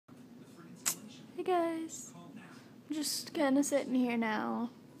Hey guys, I'm just kind of sitting here now.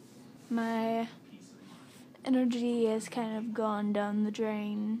 My energy has kind of gone down the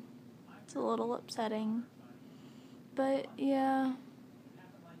drain. It's a little upsetting. But yeah,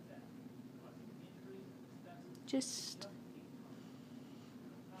 just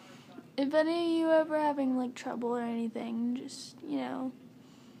if any of you ever having like trouble or anything, just,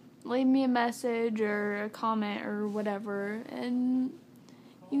 leave me a message or a comment or whatever, and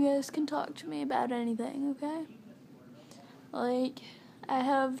you guys can talk to me about anything, okay? Like, I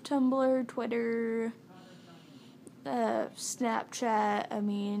have Tumblr, Twitter, Snapchat. I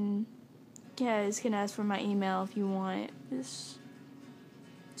mean, you guys can ask for my email if you want.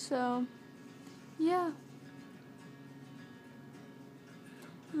 So, yeah.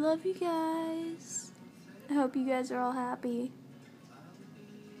 Love you guys. I hope you guys are all happy.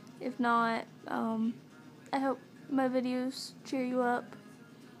 If not, I hope my videos cheer you up.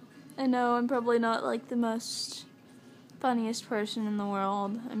 I know I'm probably not like the most funniest person in the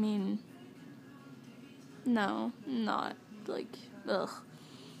world. I mean, no, not like, ugh.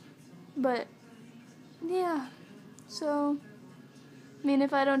 But, yeah. So, I mean,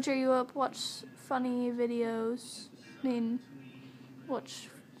 if I don't cheer you up, watch funny videos. I mean, watch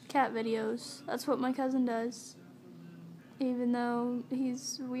cat videos. That's what my cousin does. Even though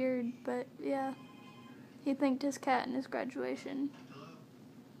he's weird, but yeah. He thanked his cat in his graduation.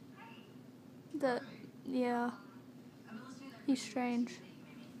 Yeah. He's strange.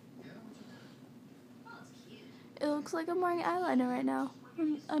 It looks like I'm wearing eyeliner right now.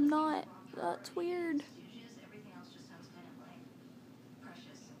 I'm not. That's weird.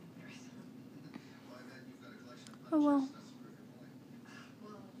 Oh well.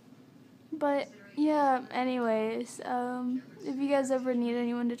 But yeah, anyways, if you guys ever need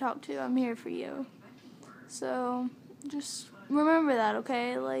anyone to talk to, I'm here for you. So just remember that,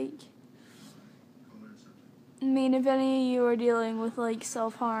 okay? Like, I mean, if any of you are dealing with like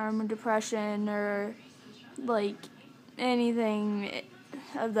self-harm or depression or like anything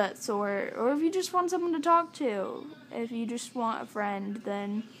of that sort, or if you just want someone to talk to, if you just want a friend,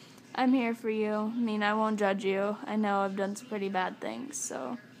 then I'm here for you. I mean, I won't judge you. I know I've done some pretty bad things,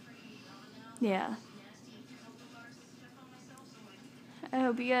 so yeah. I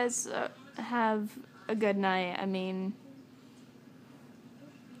hope you guys have a good night. I mean,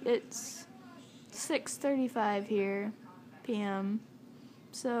 it's 6:35 here, p.m.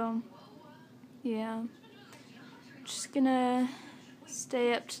 So, yeah. Just gonna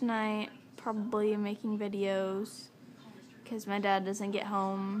stay up tonight, probably making videos, because my dad doesn't get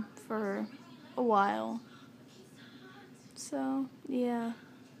home for a while. So, yeah.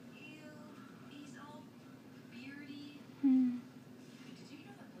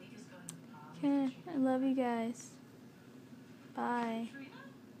 Okay, I love you guys. Bye.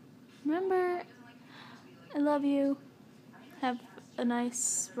 Remember, I love you. Have a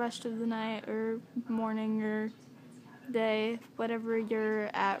nice rest of the night or morning or day, whatever you're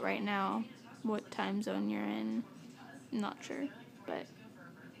at right now, what time zone you're in. I'm not sure, but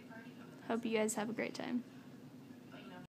hope you guys have a great time.